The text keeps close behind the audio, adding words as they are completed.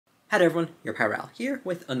Hi there everyone, your Pyral here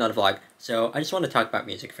with another vlog. So I just want to talk about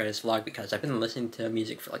music for this vlog because I've been listening to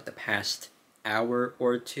music for like the past hour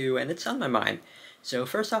or two and it's on my mind. So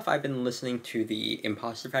first off, I've been listening to the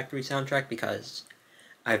Imposter Factory soundtrack because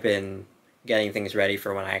I've been getting things ready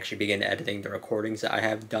for when I actually begin editing the recordings that I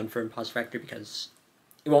have done for Imposter Factory because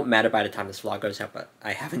it won't matter by the time this vlog goes out, but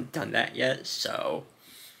I haven't done that yet, so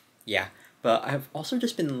yeah. But I've also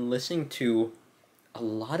just been listening to a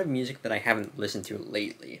lot of music that I haven't listened to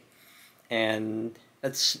lately, and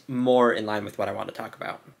that's more in line with what I want to talk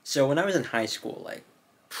about. So when I was in high school, like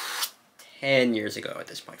 10 years ago at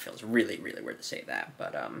this point, feels really, really weird to say that,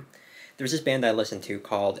 but there was this band I listened to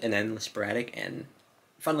called An Endless Sporadic, and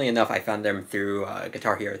funnily enough, I found them through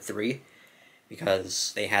Guitar Hero 3,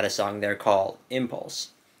 because they had a song there called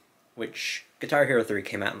Impulse, which Guitar Hero 3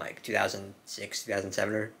 came out in like 2006,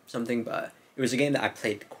 2007 or something, but it was a game that I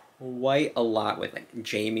played quite a lot with like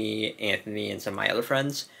Jamie, Anthony, and some of my other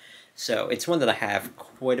friends. So it's one that I have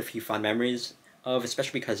quite a few fond memories of,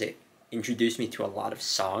 especially because it introduced me to a lot of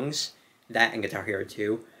songs, that and Guitar Hero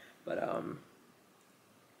 2. But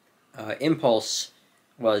Impulse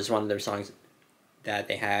was one of their songs that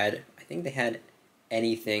they had. I think they had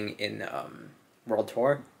Anything in World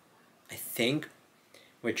Tour, I think,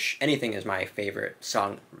 which Anything is my favorite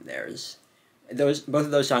song from theirs. Both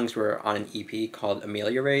of those songs were on an EP called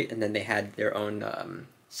Ameliorate, and then they had their own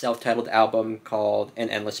self-titled album called An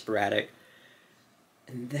Endless Sporadic.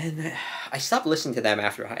 And then I stopped listening to them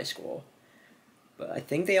after high school. But I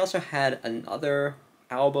think they also had another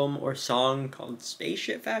album or song called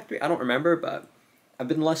Spaceship Factory. I don't remember, but I've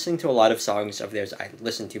been listening to a lot of songs of theirs I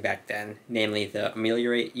listened to back then, namely the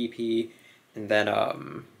Ameliorate EP, and then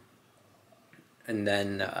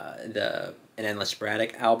the An Endless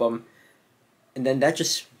Sporadic album. And then that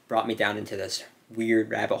just brought me down into this weird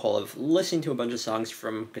rabbit hole of listening to a bunch of songs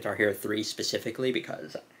from Guitar Hero 3 specifically,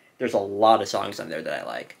 because there's a lot of songs on there that I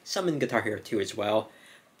like. Some in Guitar Hero 2 as well,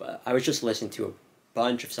 but I was just listening to a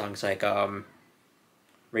bunch of songs like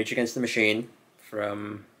Rage Against the Machine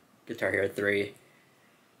from Guitar Hero 3.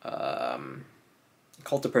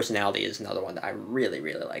 Cult of Personality is another one that I really,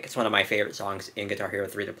 really like. It's one of my favorite songs in Guitar Hero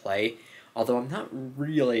 3 to play, although I'm not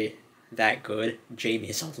really that good. Jamie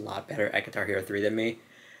is a lot better at Guitar Hero 3 than me.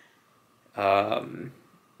 And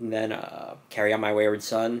then Carry On My Wayward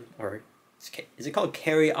Son, or is it called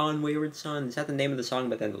Carry On Wayward Son? Is that the name of the song,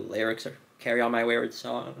 but then the lyrics are Carry On My Wayward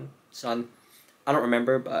Son? I don't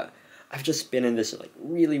remember, but I've just been in this like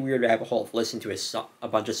really weird rabbit hole of listening to a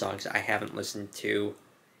bunch of songs I haven't listened to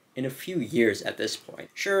in a few years at this point.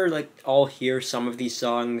 Sure, like I'll hear some of these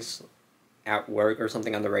songs at work or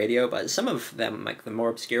something on the radio, but some of them, like the more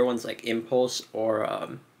obscure ones like Impulse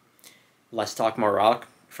or Less Talk More Rock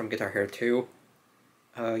from Guitar Hero 2,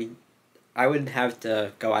 I would have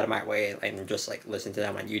to go out of my way and just like listen to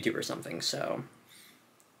them on YouTube or something. So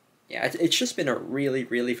yeah, it's just been a really,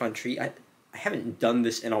 really fun treat. I haven't done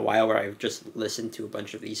this in a while where I've just listened to a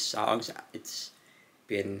bunch of these songs. It's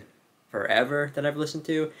been forever that I've listened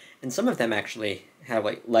to, and some of them actually have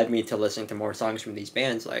like led me to listening to more songs from these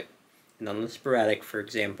bands, like An Endless Sporadic, for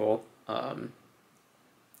example,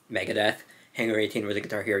 Megadeth. Hangar 18 was a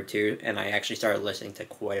Guitar Hero 2, and I actually started listening to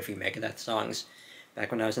quite a few Megadeth songs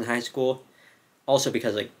back when I was in high school. Also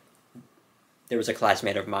because like there was a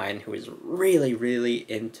classmate of mine who was really, really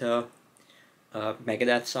into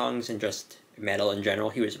Megadeth songs and just metal in general.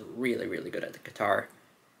 He was really, really good at the guitar.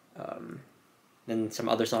 Then some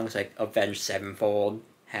other songs like Avenged Sevenfold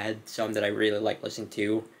had some that I really like listening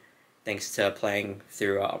to, thanks to playing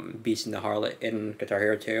through Beast and the Harlot in Guitar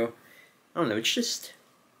Hero 2. I don't know, it's just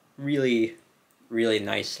really, really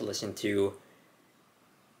nice to listen to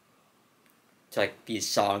like these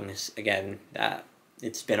songs again that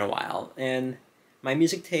it's been a while. And my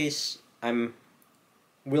music tastes, I'm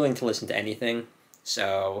willing to listen to anything,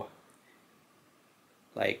 so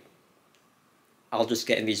like I'll just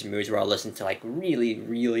get in these moods where I'll listen to like really,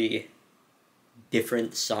 really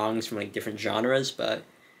different songs from like different genres, but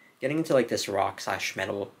getting into like this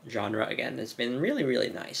rock/metal genre again has been really, really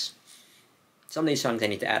nice. Some of these songs I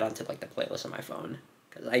need to add onto like the playlist on my phone,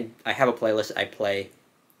 because I have a playlist I play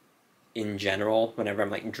in general whenever I'm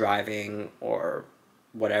like driving or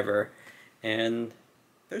whatever, and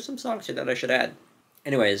there's some songs here that I should add.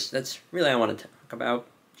 Anyways, that's really all I wanted to talk about,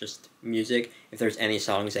 just music. If there's any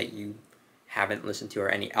songs that you haven't listened to or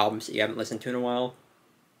any albums that you haven't listened to in a while,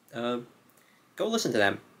 go listen to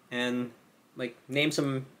them and like name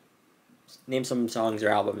some songs or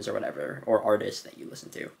albums or whatever, or artists that you listen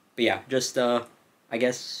to. But yeah, just I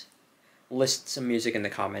guess list some music in the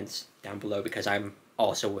comments down below, because I'm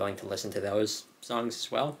also willing to listen to those songs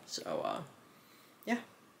as well. So yeah.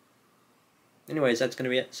 anyways, that's going to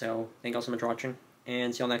be it. So thank you all so much for watching,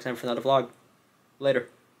 and see you all next time for another vlog. Later.